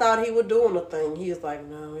 I thought he was doing a thing. He was like,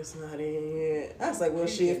 "No, it's not in yet." I was like, "Well,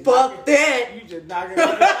 shit, fuck that." You just knocking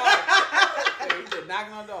on the door. You just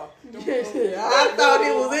knocking on the door. I thought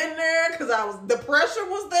it was in there because the pressure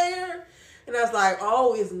was there. And I was like,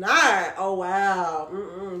 oh, it's not. Oh, wow.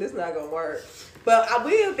 This not going to work. But I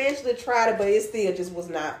will eventually try it, but it still just was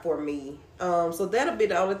not for me. So that'll be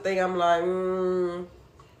the only thing I'm like, And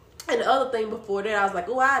the other thing before that, I was like,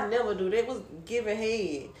 oh, I'd never do that. Was giving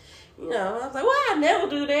head. You know, I was like, well, I'd never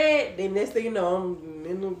do that. Then next thing you know, I'm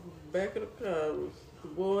in the back of the car,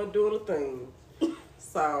 boy, doing a thing.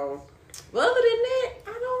 So, but other than that,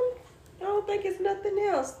 I don't think it's nothing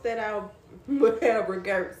else that I would have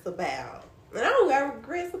regrets about. And I don't got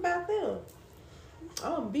regrets about them.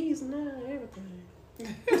 I'm bees now and everything.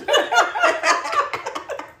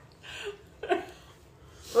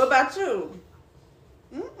 What about you?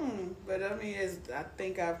 But I mean, I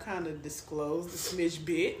think I've kind of disclosed the smidge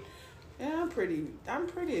bit. Yeah, I'm pretty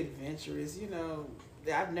adventurous. You know,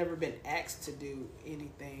 I've never been asked to do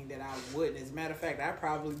anything that I wouldn't. As a matter of fact, I'd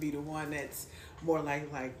probably be the one that's more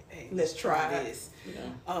like, hey, Let's try this.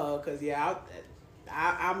 Because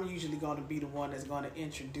I'm usually going to be the one that's going to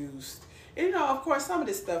introduce. And, you know, of course, some of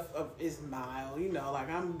this stuff is mild. You know, like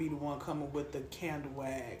I'm going to be the one coming with the candle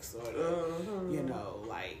wax or the, you know,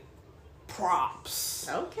 like props.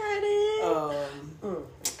 Okay then.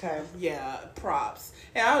 Okay. Yeah, props.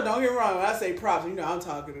 And don't get me wrong, when I say props, you know, I'm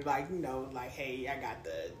talking like, you know, like, hey, I got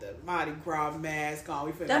the Mardi Gras mask on.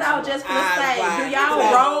 We finna That I was just gonna say, wide do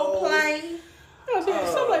y'all role play?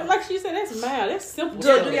 Something like she said, that's mild. That's simple. Do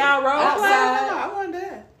y'all role No, play? I wasn't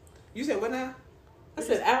there. You said what now? I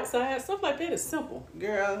said outside. Stuff like that is simple.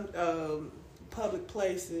 Girl, public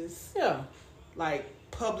places. Yeah. Like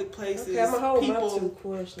public places, Okay, I'm gonna hold my two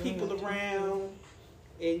questions. people around,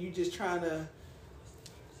 and you just trying to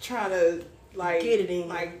like get it in.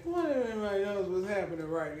 Like, what everybody knows what's happening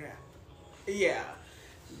right now. Yeah.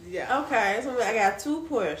 Okay, so I got two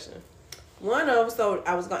questions. One of them, so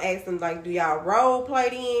I was gonna ask them, like, do y'all role play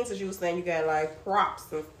then? Since you were saying you got like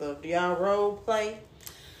props and stuff, do y'all role play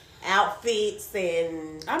outfits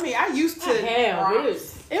and? I mean, I used to.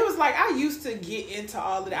 It was like I used to get into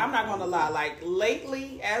all of that. I'm not gonna lie. Like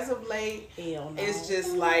lately, as of late, it's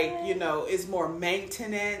just like, you know, it's more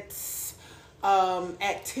maintenance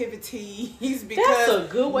activities because that's a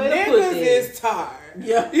good way to put niggas is tired.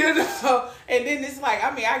 Yeah, you know. And then it's like, I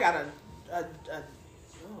mean, I got I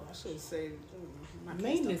should say.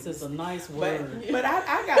 Maintenance is a nice word. But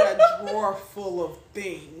I got a drawer full of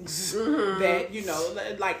things that, you know,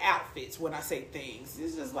 like outfits. When I say things,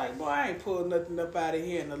 it's just like, boy, I ain't pulling nothing up out of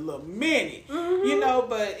here in a little minute. You know,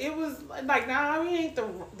 but it was like, nah, we ain't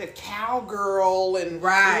the cowgirl and we're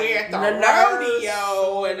at the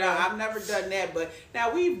rodeo. And I've never done that. But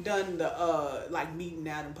now we've done the, like meeting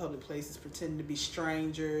out in public places, pretending to be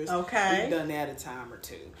strangers. Okay. We've done that a time or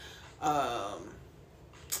two.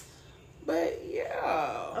 But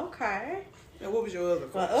yeah. Okay. And what was your other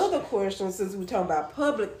question? My other question, since we're talking about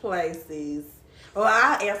public places, well,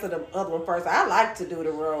 I'll answer the other one first. I like to do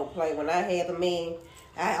the role play. When I had the man,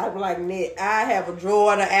 I'm like, Nick, I have a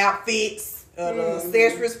drawer of the outfits, the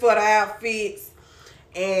accessories for the outfits.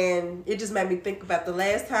 And it just made me think about the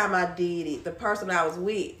last time I did it. The person I was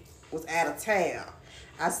with was out of town.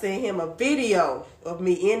 I sent him a video of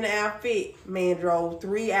me in the outfit. Man drove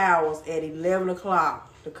 3 hours at 11 o'clock.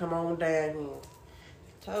 To come on down here.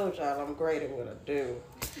 Told y'all I'm great at what I do.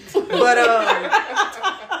 But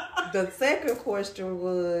the second question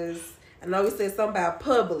was, I know we said something about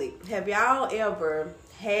public. Have y'all ever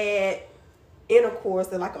had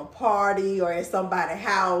intercourse at like a party or at somebody's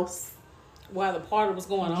house? While the party was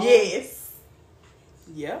going on? Yes.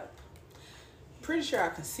 Yep. Pretty sure I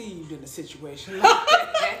conceived in a situation like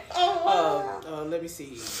that. Let me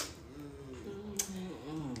see.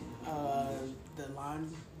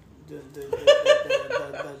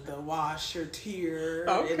 wash your tear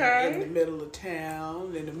Okay. in the middle of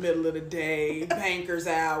town, in the middle of the day, banker's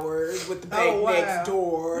hours with the bank next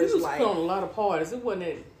door. We It's was like, put on a lot of parties. It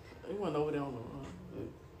wasn't over there on the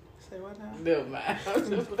say what now? never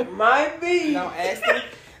mind. Might be. Don't ask me.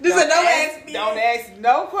 Don't ask me. Don't ask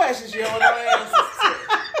no questions you don't know answers to.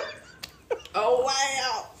 Oh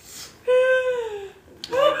wow.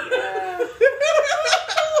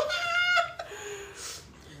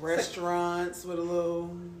 Restaurants with a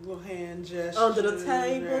little hand gesture Under the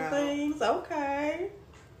table things. Okay.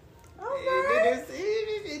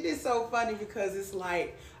 It is so funny because it's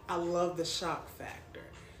like I love the shock factor.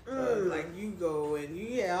 Like you go and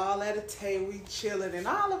you all at a table, we chilling, and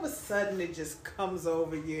all of a sudden it just comes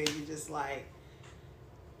over you, and you just like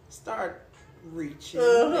start reaching,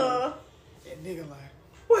 and nigga like,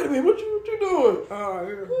 Wait a minute, what you doing?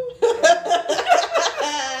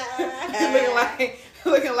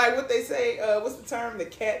 looking like what they say. What's the term? The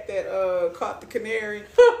cat that caught the canary.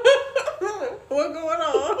 What going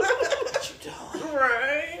on? What you doing?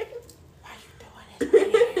 Right. Why you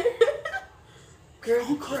doing it? Girl,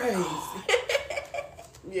 you crazy.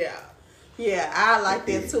 Yeah. Yeah, I like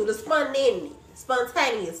that too. The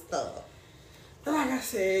spontaneous stuff. Like I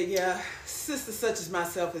said, yeah, sisters such as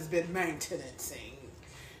myself has been maintenancing.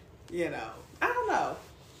 You know, I don't know.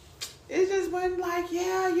 It just went like,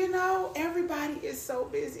 yeah, you know, everybody is so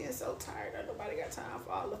busy and so tired that nobody got time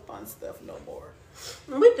for all the fun stuff no more.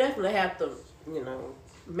 We definitely have to, you know,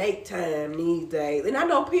 make time these days. And I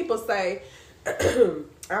know people say,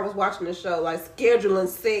 I was watching the show, like scheduling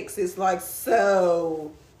sex is like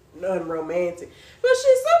so unromantic. But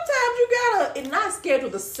shit, sometimes you gotta, and not schedule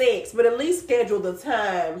the sex, but at least schedule the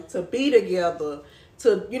time to be together.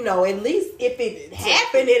 To, you know, at least if it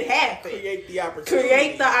happened, it happened. Create the opportunity.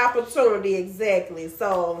 Create the opportunity, exactly.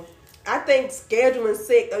 So I think scheduling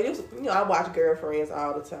sex, you know, I watch Girlfriends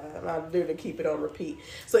all the time. I do to keep it on repeat.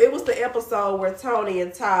 So it was the episode where Tony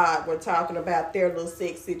and Todd were talking about their little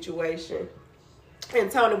sex situation. And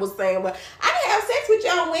Tony was saying, well, I didn't have sex with you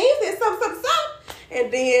on Wednesday, something.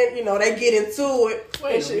 And then, you know, they get into it.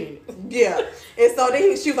 Wait a minute. Yeah. And so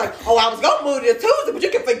then she was like, oh, I was going to move to Tuesday, but you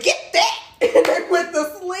can forget that. And they went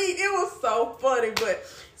to sleep. It was so funny. But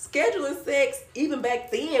scheduling sex, even back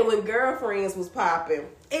then when Girlfriends was popping,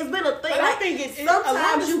 it's been a thing. But I think it's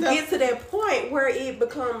sometimes you get to that point where it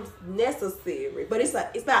becomes necessary. But it's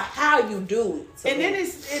about how you do it.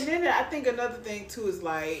 And then I think another thing too is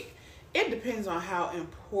like, it depends on how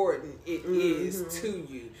important it is to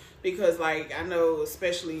you. Because like I know,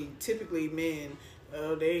 especially typically men,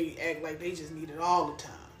 they act like they just need it all the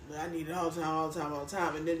time. I need it all the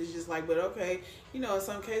time. And then it's just like, but okay, you know, in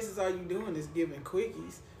some cases all you doing is giving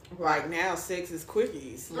quickies. Right now, sex is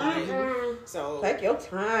quickies. Like, so take your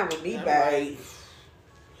time with me, babe. Like,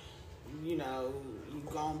 you know,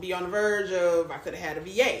 you're gonna be on the verge of I could have had a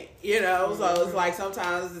V8. You know, so it's like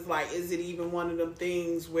sometimes it's like, is it even one of them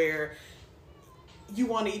things where you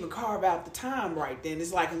want to even carve out the time right then?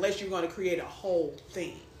 It's like, unless you're going to create a whole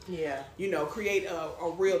thing. Yeah. You know, create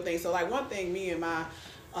a real thing. So like one thing me and my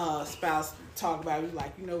spouse talked about, we was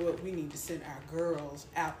like, you know what, we need to send our girls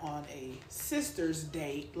out on a sister's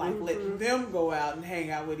date, like let them go out and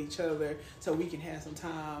hang out with each other so we can have some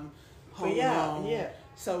time home alone,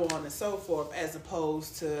 so on and so forth, as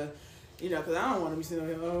opposed to, you know, because I don't want to be sitting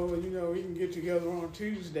there, oh, you know, we can get together on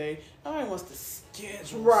Tuesday. Nobody wants to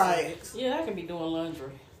schedule sex. Yeah, I can be doing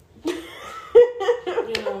laundry.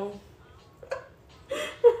 You know.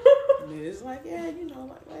 It's like, yeah, you know,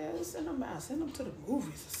 like, well, send them out. Send them to the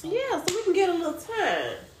movies or something. Yeah, so we can get a little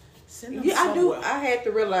time. Send them somewhere. I had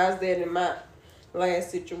to realize that in my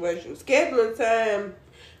last situation. Scheduling time,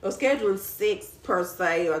 or scheduling sex per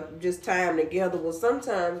se, or just time together was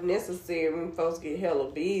sometimes necessary when folks get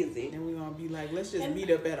hella busy. And we're going to be like, let's just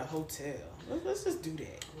meet up at a hotel. Let's just do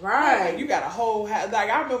that. Right. Like, you got a whole house. Like,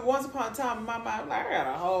 I remember once upon a time in my mind, like, I got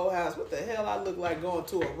a whole house. What the hell I look like going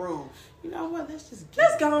to a room? You know what?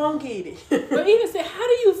 Let's go on get it. But even say, how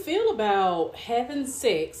do you feel about having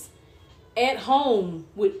sex at home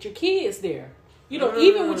with your kids there? You know,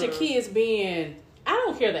 even with your kids being, I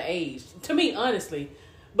don't care the age. To me, honestly.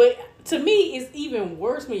 But to me, it's even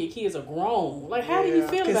worse when your kids are grown. Like, how do you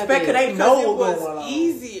feel about that? They know it was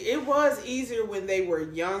easy. It was easier when they were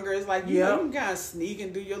younger. It's like, you know, you kind of sneak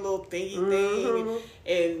and do your little thingy thing.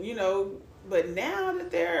 And, you know, but now that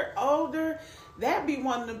they're older, that be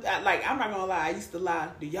one of them, like, I'm not going to lie. I used to lie.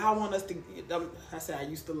 Do y'all want us to, I said I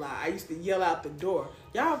used to lie. I used to yell out the door.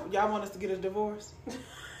 Y'all want us to get a divorce?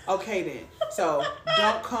 Okay then. So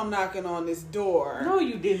don't come knocking on this door. No,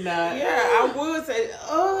 you did not. Yeah, I would say,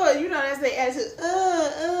 you know, that's the attitude,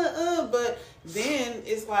 but then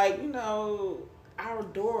it's like, you know, our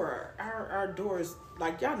door is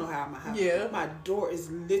like, y'all know how my house. Yeah. My door is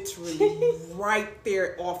literally right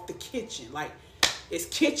there off the kitchen. Like, it's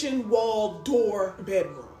kitchen, wall, door,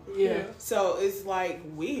 bedroom. Yeah. So it's like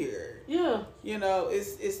weird. Yeah. You know,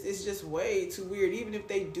 it's just way too weird. Even if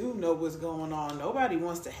they do know what's going on, nobody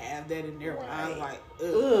wants to have that in their mind. Like,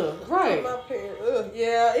 ugh. Right. My parents,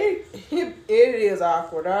 yeah, it is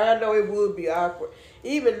awkward. I know it would be awkward.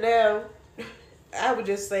 Even now, I would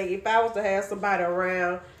just say if I was to have somebody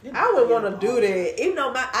around, I would want to do that. Even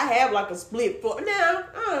though I have like a split floor. Now,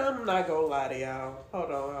 I'm not gonna lie to y'all.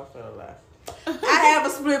 Hold on, I'm finna lie. I have a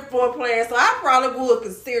split floor plan, so I probably would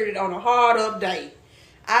consider it on a hard up day.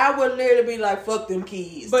 I would literally be like, "Fuck them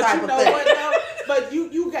kids." But type you of know thing. what? No, but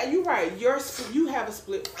you right. You have a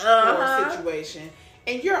split floor situation,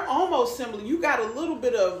 and you're almost similar. You got a little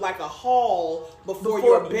bit of like a hall before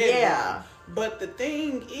your bedroom. Yeah. But the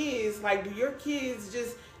thing is, like, do your kids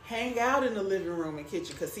just hang out in the living room and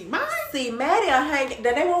kitchen? Cause see, Maddie will hang.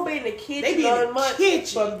 They won't be in the kitchen. They be in the much,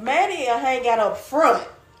 kitchen. But Maddie will hang out up front.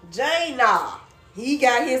 Jane, nah. He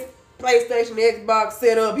got his PlayStation, Xbox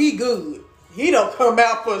set up. He good. He don't come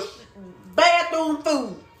out for bathroom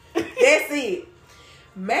food. That's it.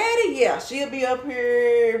 Maddie, yeah, she'll be up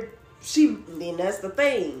here. Then that's the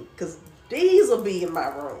thing, cause Diesel be in my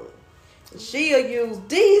room. She'll use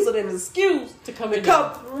Diesel as an excuse to come in.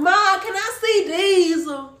 Ma, can I see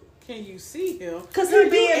Diesel? Can you see him? Cause he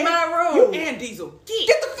be in my room. You and Diesel.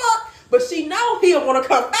 Get the fuck. But she know he'll want to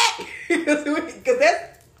come back because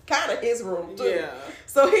that's kind of his room too. Yeah.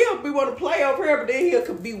 So he'll be want to play over here, but then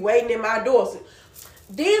he'll be waiting in my door. So,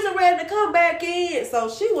 Diesel ready to come back in, so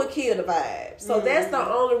she would kill the vibe. So that's the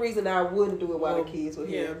only reason I wouldn't do it while the kids were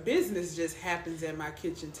here. Yeah, business just happens at my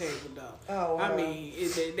kitchen table though. Oh, wow. I mean,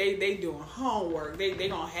 they doing homework. They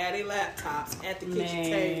gonna have their laptops at the kitchen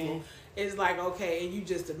table. It's like, okay, and you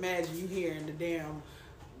just imagine you hearing the damn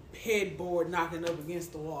headboard knocking up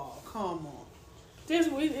against the wall. Come on. It's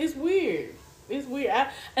weird. It's weird.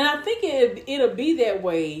 I think it'll be that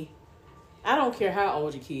way. I don't care how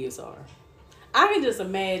old your kids are. I can just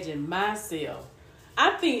imagine myself.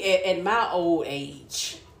 I think at my old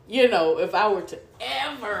age, if I were to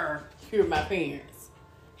ever hear my parents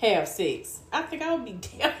have sex, I think I would be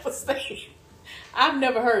devastated. I've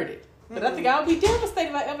never heard it. But I think I would be devastated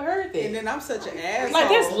if I ever heard that. And then I'm such an asshole. Like,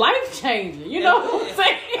 that's life changing. You know what I'm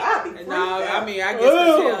saying? No, I mean, I guess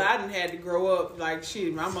that's hell. I didn't had to grow up like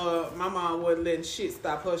shit. My mom wasn't letting shit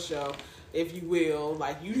stop her show, if you will.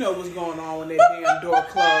 Like, what's going on when that damn door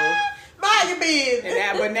closed. Mind your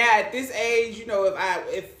business. But now at this age,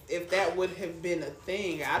 if that would have been a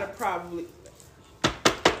thing, I'd have probably.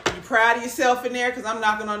 You proud of yourself in there? Because I'm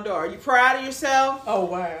knocking on the door. Are you proud of yourself? Oh,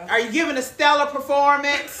 wow. Are you giving a stellar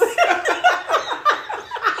performance?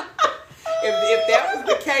 If that was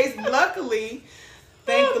the case, luckily,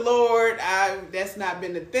 thank the Lord, that's not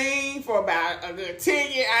been a thing for about a good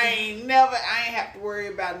 10 years. I ain't have to worry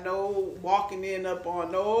about no walking in up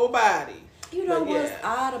on nobody. You know what's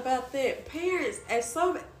odd about that? Parents,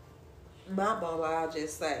 my mama, I'll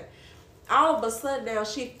just say, all of a sudden now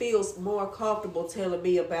she feels more comfortable telling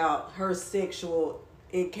me about her sexual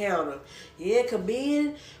encounter. Yeah, could be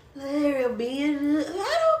in, I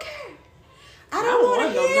don't care. I don't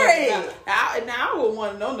want to hear it. I wouldn't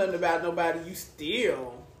want to know nothing about nobody you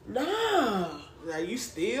still. No. Like, you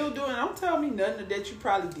still doing? Don't tell me nothing that you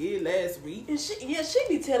probably did last week. And she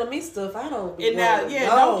be telling me stuff I don't be. And now,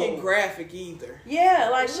 don't get graphic either. Yeah,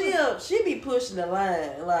 like she be pushing the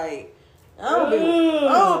line. Like, I don't be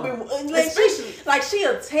like,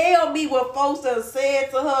 she'll tell me what folks done said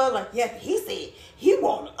to her. Like, yeah, he said he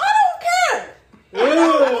wanna. I don't care. I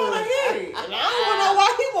don't want to hear it. And I don't want to know why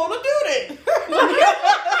he want to do that.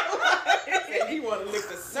 And he want to lick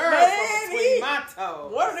the syrup from between my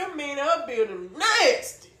toes. One of them men in her building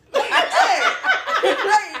nasty.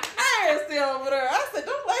 Nasty over there. I said,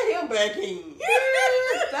 don't let him back in.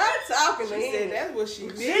 Stop talking to him. She said that's what she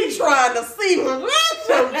did. She trying to see what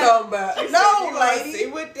I'm talking about. She no, said, lady. See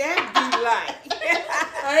what that be like.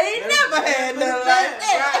 I ain't never had nothing like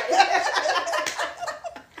that. Right.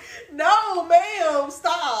 No, ma'am,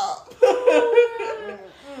 stop.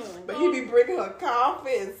 But he be bringing her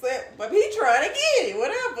coffee and set, but he trying to get it,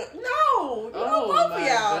 whatever. No, both of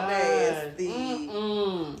y'all nasty.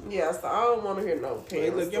 Yeah, so I don't want to hear no parents. Hey,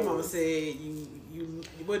 look, your mama said you.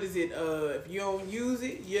 What is it? If you don't use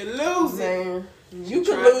it, you lose it. You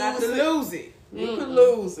could lose not to lose it. You could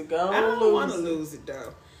lose it. Go I don't want to lose it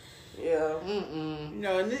though. Yeah.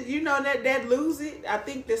 That lose it. I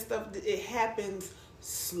think this stuff it happens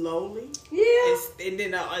slowly. Yeah. And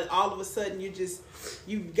then all of a sudden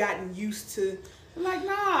you've gotten used to, like,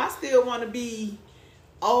 nah, I still want to be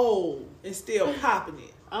old and still popping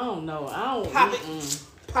it? I don't know. I don't Pop it.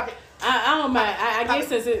 Pop it. I don't mind. I guess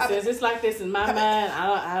since it. it's like this in my mind,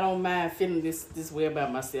 I don't mind feeling this way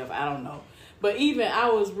about myself. I don't know. But even I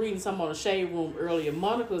was reading something on the Shade Room earlier.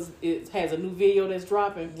 Monica has a new video that's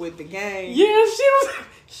dropping With the game. Yeah,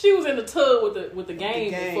 she was in the tub with the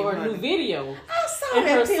game for her new video. I saw And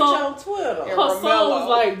that her picture son- on Twitter. Her son was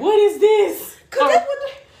like, "What is this?" Cause that's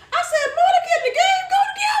what I said, Monica and the game go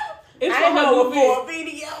together. It's I for her know new it for a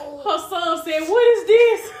video. Her son said, "What is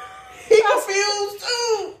this?" He confused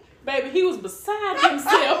too. Baby, he was beside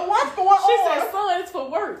himself. What's going She on? said, "Son, it's for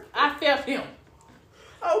work." I felt him.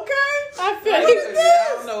 Okay. I felt What him. is I this?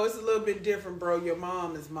 don't know. It's a little bit different, bro. Your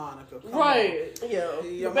mom is Monica. Come Right. Yeah.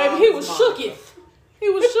 on. Your Baby, mom he is was Monica. shooketh. He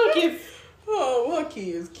was shooketh. Oh, her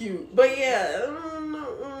kid's cute. But yeah,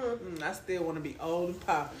 I still want to be old and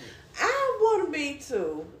popping. I want to be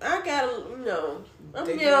too. I gotta, I'm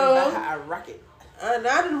They young. I rock it. And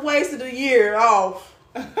I done wasted a year off.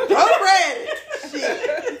 I'm ready.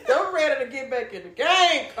 Shit. I'm ready to get back in the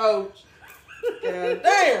game, coach. God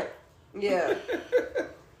damn. Yeah.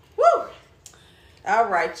 Woo. All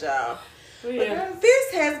right, y'all. Yeah.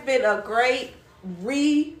 This has been a great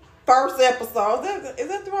first episode. Is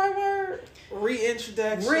that the right word?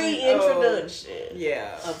 Reintroduction. Reintroduction.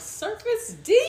 Yeah. Of Surface D.